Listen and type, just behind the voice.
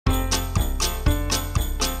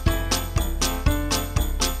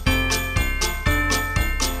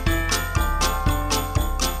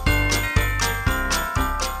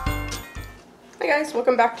guys,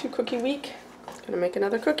 welcome back to Cookie Week. I'm gonna make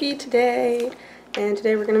another cookie today, and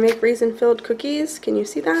today we're gonna make raisin filled cookies. Can you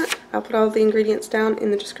see that? I'll put all the ingredients down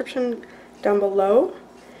in the description down below.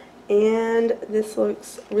 And this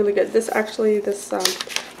looks really good. This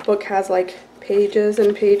book has like pages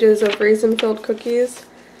and pages of raisin filled cookies.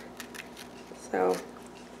 So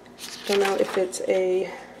I don't know if it's a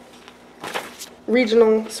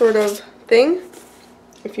regional sort of thing.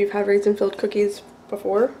 If you've had raisin filled cookies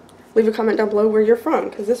before, leave a comment down below where you're from,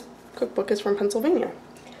 because this cookbook is from Pennsylvania.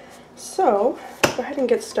 So go ahead and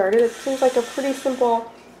get started. It seems like a pretty simple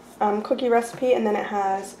cookie recipe, and then it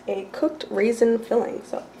has a cooked raisin filling.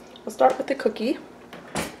 So we'll start with the cookie.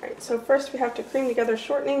 Alright, so first we have to cream together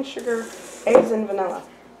shortening, sugar, eggs, and vanilla.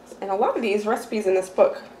 And a lot of these recipes in this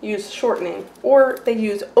book use shortening, or they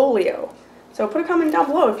use oleo. So put a comment down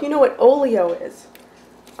below if you know what oleo is.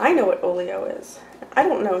 I know what oleo is. I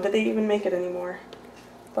don't know that they even make it anymore.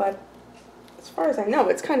 But as far as I know,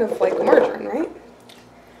 it's kind of like margarine, right?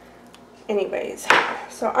 Anyways,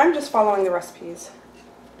 so I'm just following the recipes.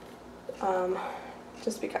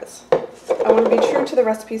 Just because. I want to be true to the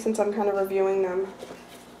recipe since I'm kind of reviewing them.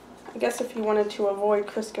 I guess if you wanted to avoid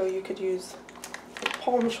Crisco, you could use like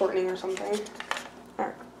palm shortening or something.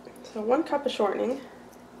 Alright, so 1 cup of shortening.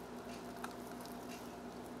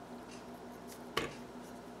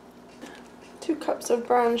 Two cups of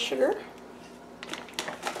brown sugar.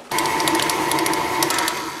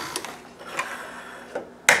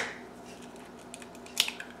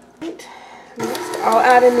 Right. Next, I'll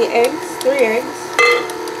add in the eggs, 3 eggs.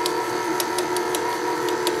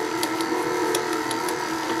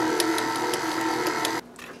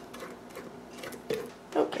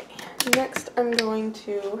 Okay, next I'm going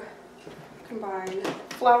to combine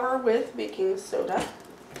flour with baking soda.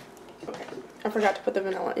 Okay, I forgot to put the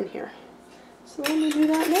vanilla in here. So let me do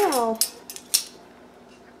that now.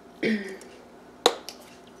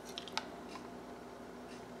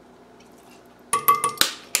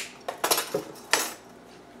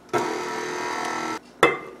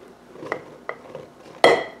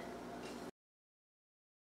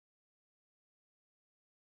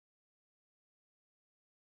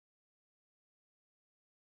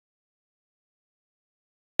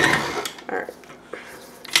 All right.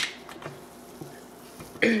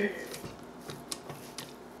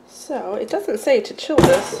 So it doesn't say to chill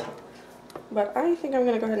this, but I think I'm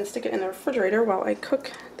going to go ahead and stick it in the refrigerator while I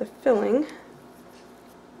cook the filling.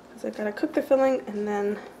 Because I've got to cook the filling and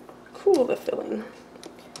then cool the filling.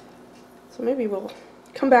 So maybe we'll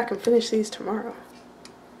come back and finish these tomorrow.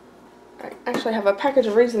 I actually have a package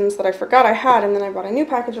of raisins that I forgot I had, and then I bought a new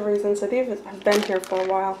package of raisins, so these have been here for a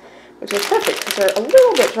while, which is perfect because they're a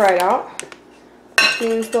little bit dried out, which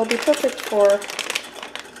means they'll be perfect for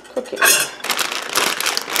cooking.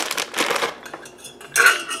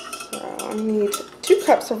 I need 2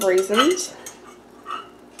 cups of raisins,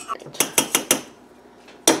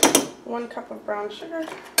 1 cup of brown sugar,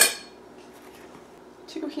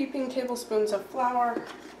 2 heaping tablespoons of flour.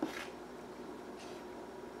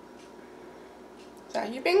 Is that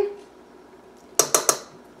heaping?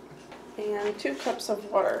 And 2 cups of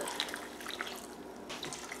water.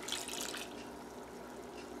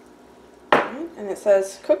 And it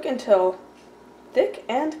says cook until thick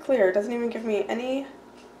and clear. It doesn't even give me any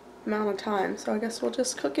amount of time, so I guess we'll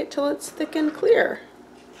just cook it till it's thick and clear.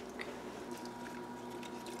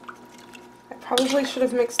 I probably should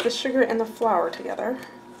have mixed the sugar and the flour together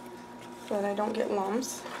so that I don't get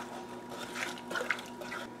lumps.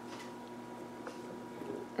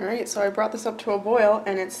 Alright, so I brought this up to a boil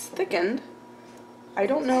and it's thickened. I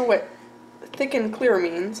don't know what thick and clear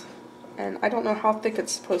means, and I don't know how thick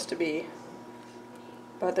it's supposed to be.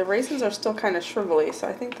 But the raisins are still kind of shrivelly, so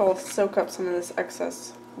I think they'll soak up some of this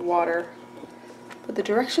excess water. But the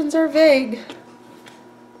directions are vague.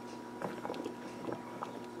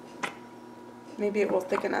 Maybe it will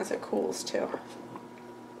thicken as it cools too.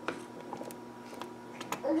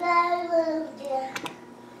 I'm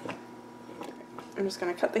just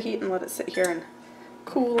going to cut the heat and let it sit here and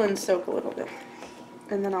cool and soak a little bit.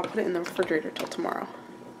 And then I'll put it in the refrigerator till tomorrow.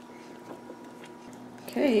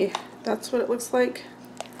 Okay, that's what it looks like.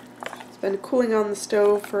 It's been cooling on the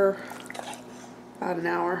stove for about an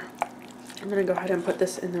hour. I'm going to go ahead and put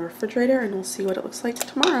this in the refrigerator and we'll see what it looks like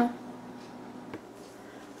tomorrow.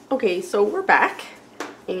 Okay, so we're back,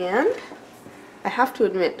 and I have to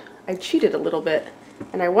admit I cheated a little bit,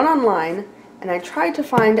 and I went online and I tried to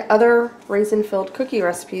find other raisin filled cookie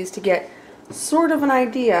recipes to get sort of an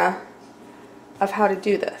idea of how to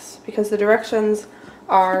do this, because the directions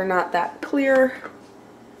are not that clear.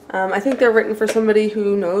 I think they're written for somebody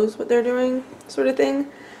who knows what they're doing, sort of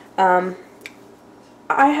thing.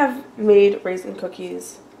 I have made raisin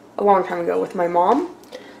cookies a long time ago with my mom.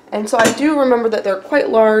 And so I do remember that they're quite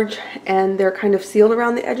large and they're kind of sealed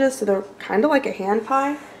around the edges, so they're kind of like a hand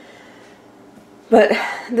pie. But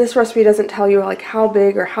this recipe doesn't tell you like how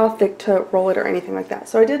big or how thick to roll it or anything like that.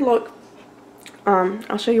 So I did look.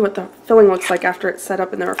 I'll show you what the filling looks like after it's set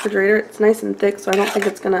up in the refrigerator. It's nice and thick, so I don't think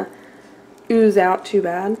it's going to ooze out too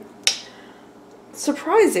bad.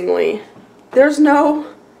 Surprisingly, there's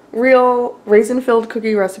no real raisin-filled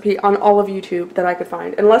cookie recipe on all of YouTube that I could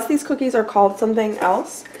find, unless these cookies are called something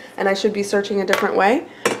else and I should be searching a different way.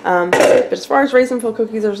 But as far as raisin-filled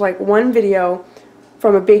cookies, there's like one video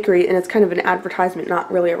from a bakery and it's kind of an advertisement,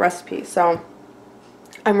 not really a recipe, so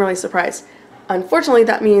I'm really surprised. Unfortunately,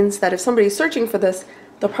 that means that if somebody's searching for this,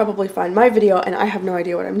 they'll probably find my video and I have no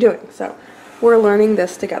idea what I'm doing, so we're learning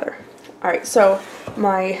this together. Alright, so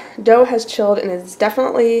my dough has chilled and it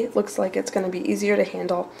definitely looks like it's going to be easier to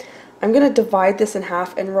handle. I'm going to divide this in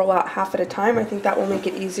half and roll out half at a time. I think that will make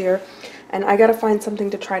it easier. And I got to find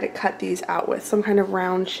something to try to cut these out with, some kind of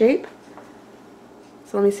round shape.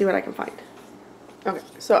 So let me see what I can find. Okay,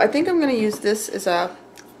 so I think I'm going to use this as a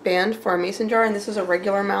band for a mason jar, and this is a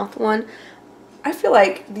regular mouth one. I feel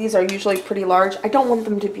like these are usually pretty large. I don't want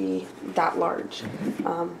them to be that large.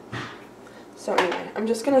 So anyway, I'm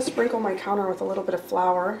just going to sprinkle my counter with a little bit of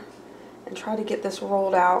flour and try to get this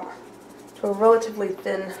rolled out to a relatively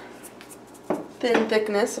thin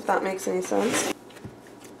thickness, if that makes any sense.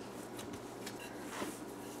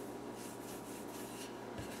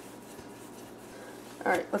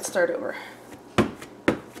 Alright, let's start over.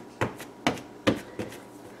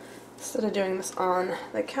 Instead of doing this on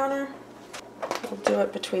the counter, I'll do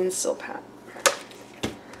it between silpat.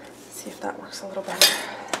 See if that works a little better.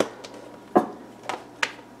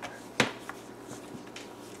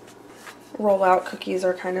 Roll-out cookies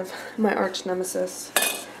are kind of my arch nemesis.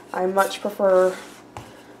 I much prefer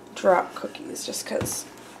drop cookies just because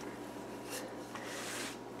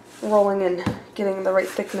rolling and getting the right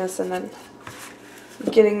thickness and then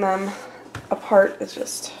getting them apart is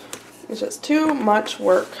just too much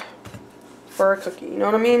work for a cookie, you know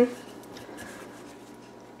what I mean?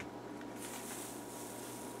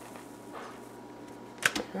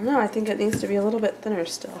 I don't know, I think it needs to be a little bit thinner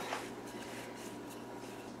still.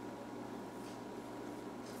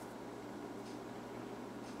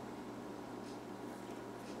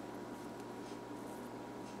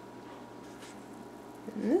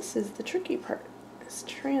 And this is the tricky part, is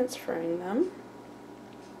transferring them.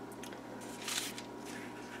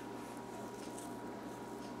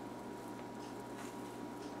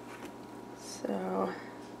 So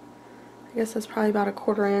I guess that's probably about a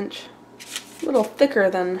 1/4 inch. A little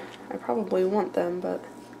thicker than I probably want them, but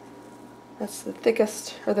that's the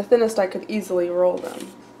thickest or the thinnest I could easily roll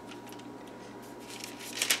them.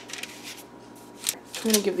 I'm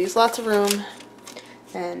going to give these lots of room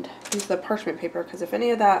and use the parchment paper because if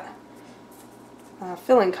any of that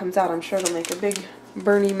filling comes out, I'm sure it'll make a big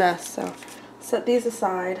burny mess. So set these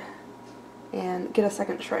aside and get a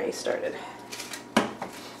second tray started.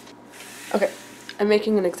 Okay, I'm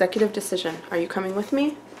making an executive decision. Are you coming with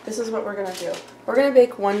me? This is what we're going to do. We're going to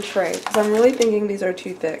bake one tray because I'm really thinking these are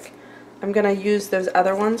too thick. I'm going to use those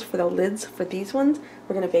other ones for the lids for these ones.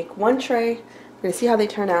 We're going to bake one tray, we're going to see how they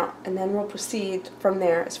turn out, and then we'll proceed from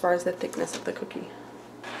there as far as the thickness of the cookie.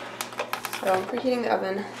 So I'm preheating the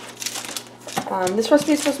oven. This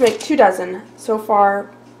recipe is supposed to make 2 dozen. So far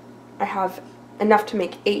I have enough to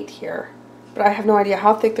make 8 here, but I have no idea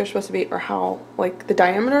how thick they're supposed to be or how, like, the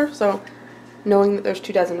diameter, so knowing that there's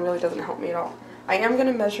 2 dozen really doesn't help me at all. I am going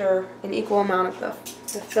to measure an equal amount of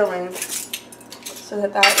the filling so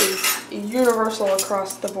that that is universal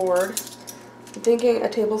across the board. I'm thinking a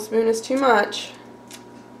tablespoon is too much.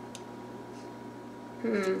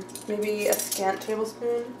 Maybe a scant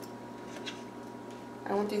tablespoon.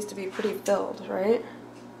 I want these to be pretty filled, right?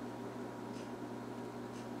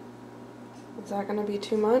 Is that going to be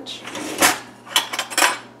too much?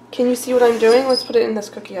 Can you see what I'm doing? Let's put it in this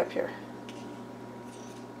cookie up here.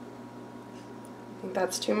 Think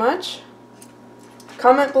that's too much?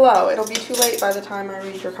 Comment below. It'll be too late by the time I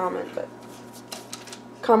read your comment, but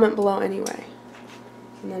comment below anyway.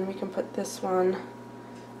 And then we can put this one.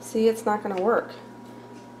 See, it's not going to work.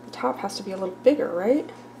 The top has to be a little bigger, right?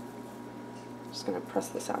 I'm just going to press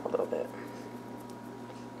this out a little bit.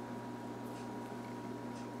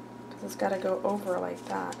 Because it's got to go over like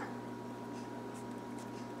that.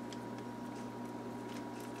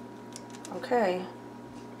 Okay.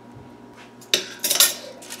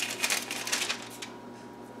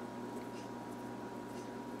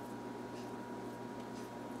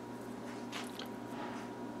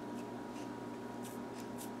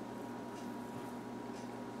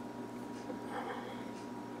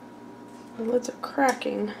 The lids are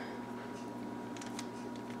cracking.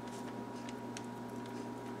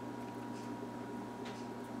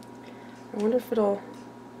 I wonder if it'll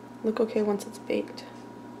look okay once it's baked.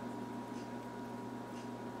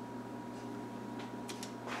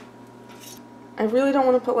 I really don't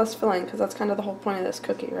want to put less filling because that's kind of the whole point of this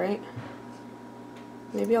cookie, right?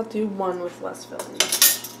 Maybe I'll do one with less filling.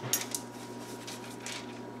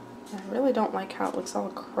 I really don't like how it looks all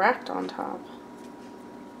cracked on top.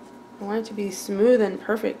 I want it to be smooth and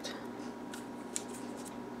perfect.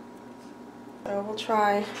 So we'll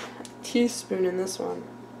try a teaspoon in this one.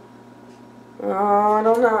 Oh, I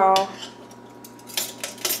don't know.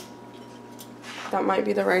 That might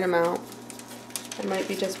be the right amount. I might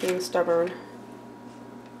be just being stubborn.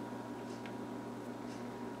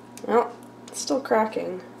 Well, it's still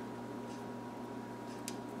cracking.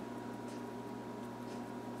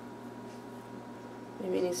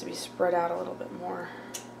 Maybe it needs to be spread out a little bit more,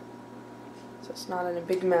 so it's not in a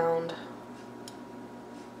big mound.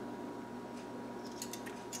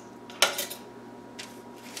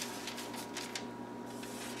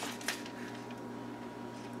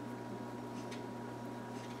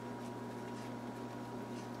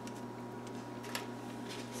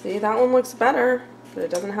 See, that one looks better, but it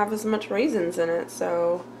doesn't have as much raisins in it,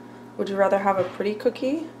 so would you rather have a pretty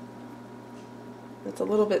cookie that's a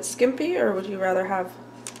little bit skimpy, or would you rather have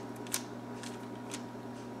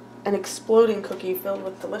an exploding cookie filled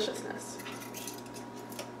with deliciousness?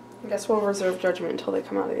 I guess we'll reserve judgment until they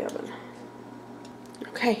come out of the oven.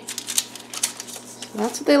 Okay, so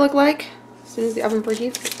that's what they look like. As soon as the oven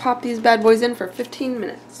preheats, pop these bad boys in for 15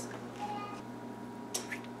 minutes.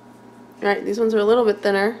 Alright, these ones are a little bit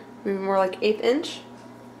thinner, maybe more like 1/8 inch.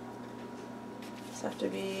 Just have to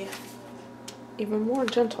be even more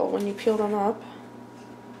gentle when you peel them up.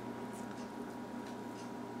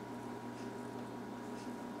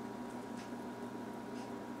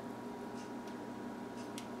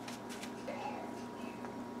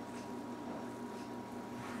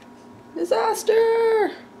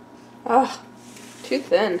 Disaster! Ah, too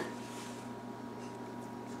thin.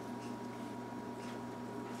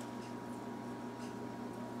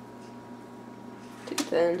 Too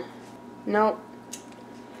thin. Nope.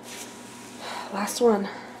 Last one.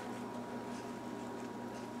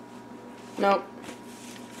 Nope.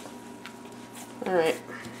 Alright.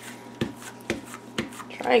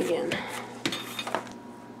 Try again.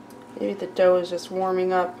 Maybe the dough is just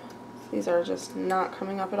warming up. These are just not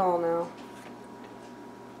coming up at all now.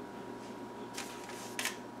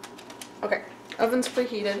 Okay, oven's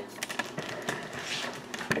preheated.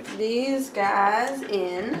 Put these guys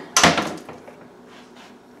in.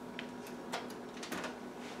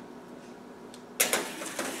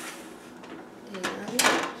 And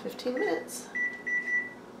 15 minutes.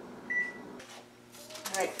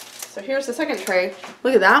 Alright, so here's the second tray.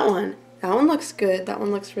 Look at that one. That one looks good. That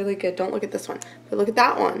one looks really good. Don't look at this one, but look at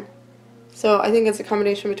that one. So I think it's a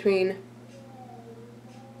combination between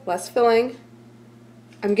less filling,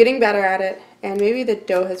 I'm getting better at it, and maybe the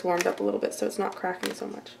dough has warmed up a little bit so it's not cracking so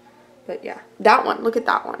much. But yeah, that one, look at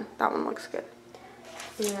that one. That one looks good.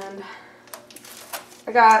 And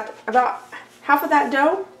I got about half of that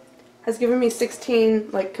dough has given me 16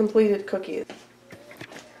 like completed cookies.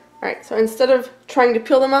 Alright, so instead of trying to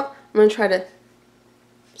peel them up, I'm going to try to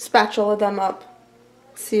spatula them up,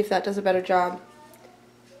 see if that does a better job.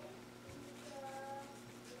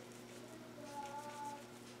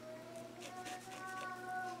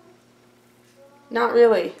 Not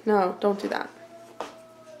really. No, don't do that. I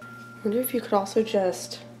wonder if you could also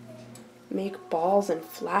just make balls and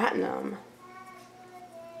flatten them.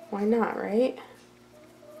 Why not, right?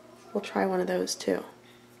 We'll try one of those too.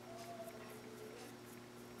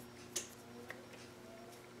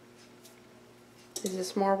 Is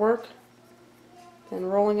this more work than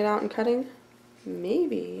rolling it out and cutting?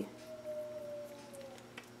 Maybe.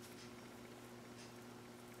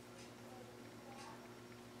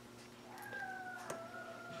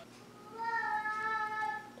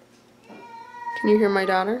 Can you hear my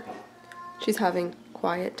daughter? She's having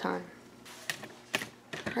quiet time.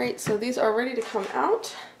 Alright, so these are ready to come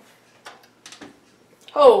out.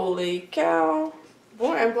 Holy cow!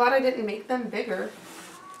 Boy, I'm glad I didn't make them bigger.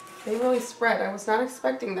 They really spread. I was not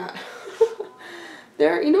expecting that.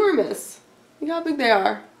 They're enormous. Look how big they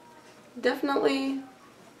are. Definitely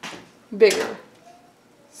bigger.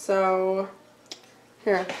 So,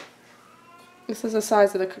 here. This is the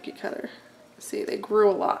size of the cookie cutter. See, they grew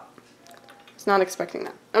a lot. I was not expecting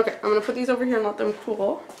that. Okay, I'm going to put these over here and let them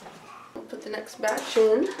cool. I'll put the next batch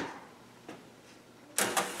in. I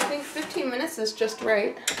think 15 minutes is just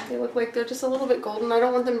right. They look like they're just a little bit golden. I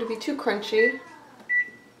don't want them to be too crunchy.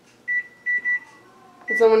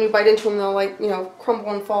 Because then when you bite into them, they'll like, you know,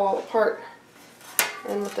 crumble and fall all apart.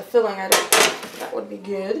 And with the filling, I don't think that would be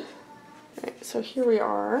good. Alright, so here we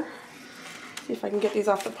are. See if I can get these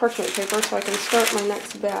off the parchment paper so I can start my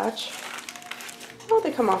next batch. Oh,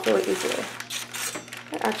 they come off really easily.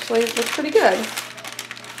 It actually looks pretty good.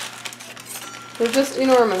 They're just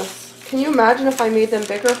enormous. Can you imagine if I made them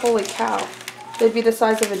bigger? Holy cow. They'd be the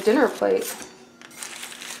size of a dinner plate.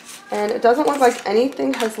 And it doesn't look like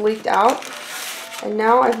anything has leaked out. And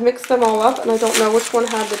now I've mixed them all up and I don't know which one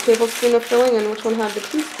had the tablespoon of filling and which one had the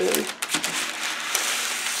teaspoon.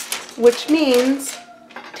 Which means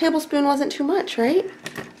tablespoon wasn't too much, right?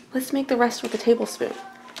 Let's make the rest with a tablespoon.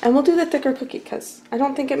 And we'll do the thicker cookie because I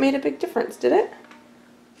don't think it made a big difference, did it?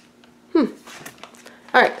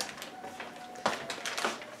 Alright.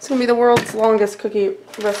 It's going to be the world's longest cookie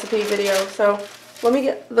recipe video, so let me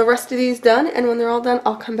get the rest of these done, and when they're all done,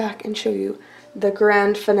 I'll come back and show you the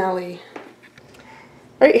grand finale.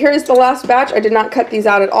 Alright, here's the last batch. I did not cut these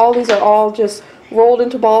out at all. These are all just rolled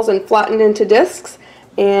into balls and flattened into discs,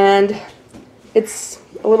 and it's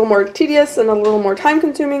a little more tedious and a little more time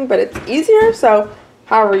consuming, but it's easier, so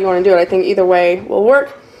however you want to do it, I think either way will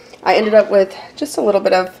work. I ended up with just a little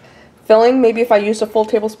bit of filling. Maybe if I used a full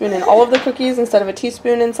tablespoon in all of the cookies instead of a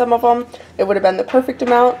teaspoon in some of them, it would have been the perfect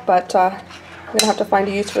amount, but I'm going to have to find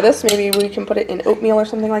a use for this. Maybe we can put it in oatmeal or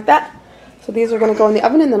something like that. So these are going to go in the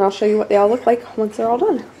oven, and then I'll show you what they all look like once they're all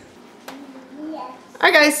done.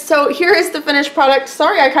 Alright guys, so here is the finished product.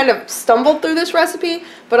 Sorry I kind of stumbled through this recipe,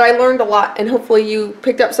 but I learned a lot, and hopefully you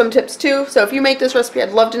picked up some tips too. So if you make this recipe, I'd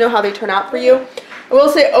love to know how they turn out for you. I will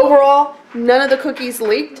say overall, none of the cookies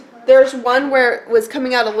leaked. There's one where it was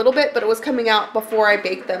coming out a little bit, but it was coming out before I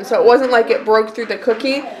baked them. So it wasn't like it broke through the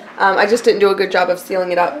cookie. I just didn't do a good job of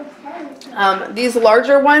sealing it up. These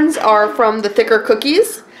larger ones are from the thicker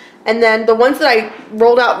cookies. And then the ones that I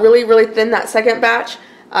rolled out really, really thin, that second batch,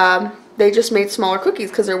 they just made smaller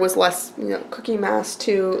cookies because there was less, you know, cookie mass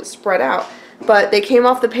to spread out. But they came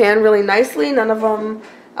off the pan really nicely. None of them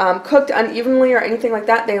cooked unevenly or anything like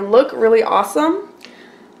that. They look really awesome.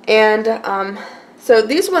 And so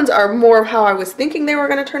these ones are more of how I was thinking they were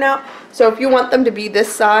going to turn out. So if you want them to be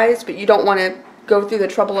this size, but you don't want to go through the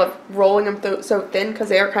trouble of rolling them so thin because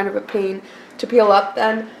they are kind of a pain to peel up,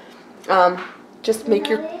 then just make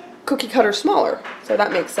your cookie cutter smaller. So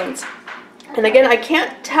that makes sense. And again, I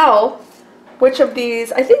can't tell which of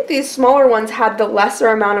these, I think these smaller ones had the lesser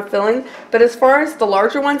amount of filling, but as far as the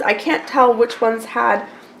larger ones, I can't tell which ones had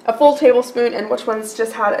a full tablespoon and which ones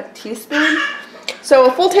just had a teaspoon. So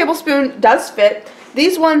a full tablespoon does fit.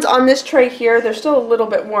 These ones on this tray here, they're still a little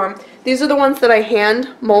bit warm. These are the ones that I hand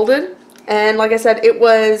molded, and like I said, it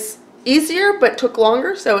was easier but took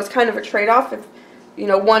longer, so it's kind of a trade-off if, you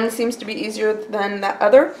know, one seems to be easier than that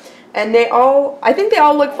other. And they all, I think they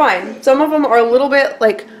all look fine. Some of them are a little bit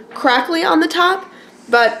like crackly on the top,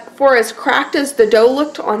 but for as cracked as the dough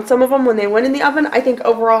looked on some of them when they went in the oven, I think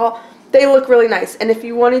overall they look really nice. And if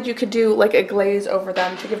you wanted, you could do like a glaze over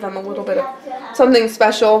them to give them a little bit of something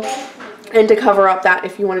special and to cover up that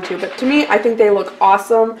if you wanted to. But to me, I think they look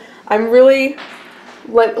awesome. I'm really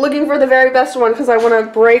looking for the very best one because I want to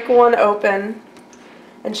break one open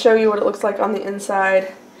and show you what it looks like on the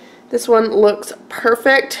inside. This one looks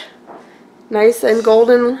perfect. Nice and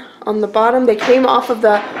golden on the bottom. They came off of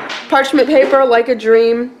the parchment paper like a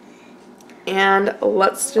dream. And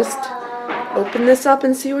let's just open this up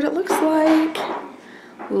and see what it looks like.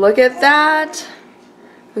 Look at that.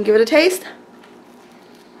 And give it a taste.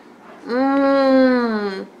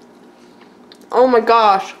 Oh my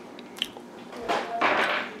gosh.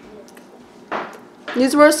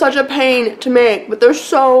 These were such a pain to make, but they're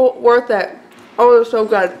so worth it. Oh, they're so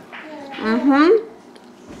good.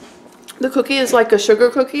 The cookie is like a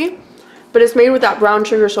sugar cookie, but it's made with that brown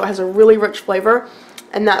sugar, so it has a really rich flavor,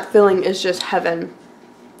 and that filling is just heaven.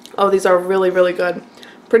 Oh, these are really, really good.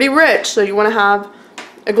 Pretty rich, so you want to have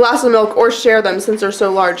a glass of milk or share them since they're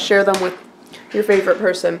so large. Share them with your favorite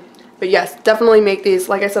person. But yes, definitely make these.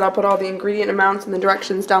 Like I said, I'll put all the ingredient amounts and the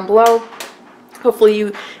directions down below. Hopefully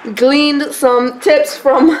you gleaned some tips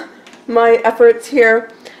from my efforts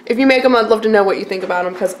here. If you make them, I'd love to know what you think about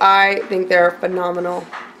them because I think they're phenomenal.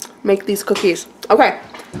 Make these cookies. Okay,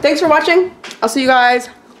 thanks for watching. I'll see you guys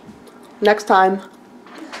next time.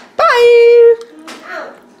 Bye!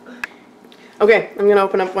 Okay, I'm gonna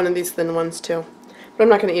open up one of these thin ones too. But I'm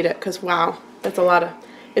not gonna eat it because wow, that's a lot of,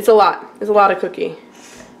 it's a lot of cookie.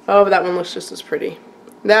 Oh, but that one looks just as pretty.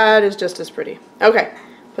 That is just as pretty. Okay,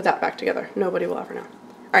 put that back together. Nobody will ever know.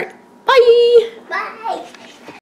 Alright, bye! Bye!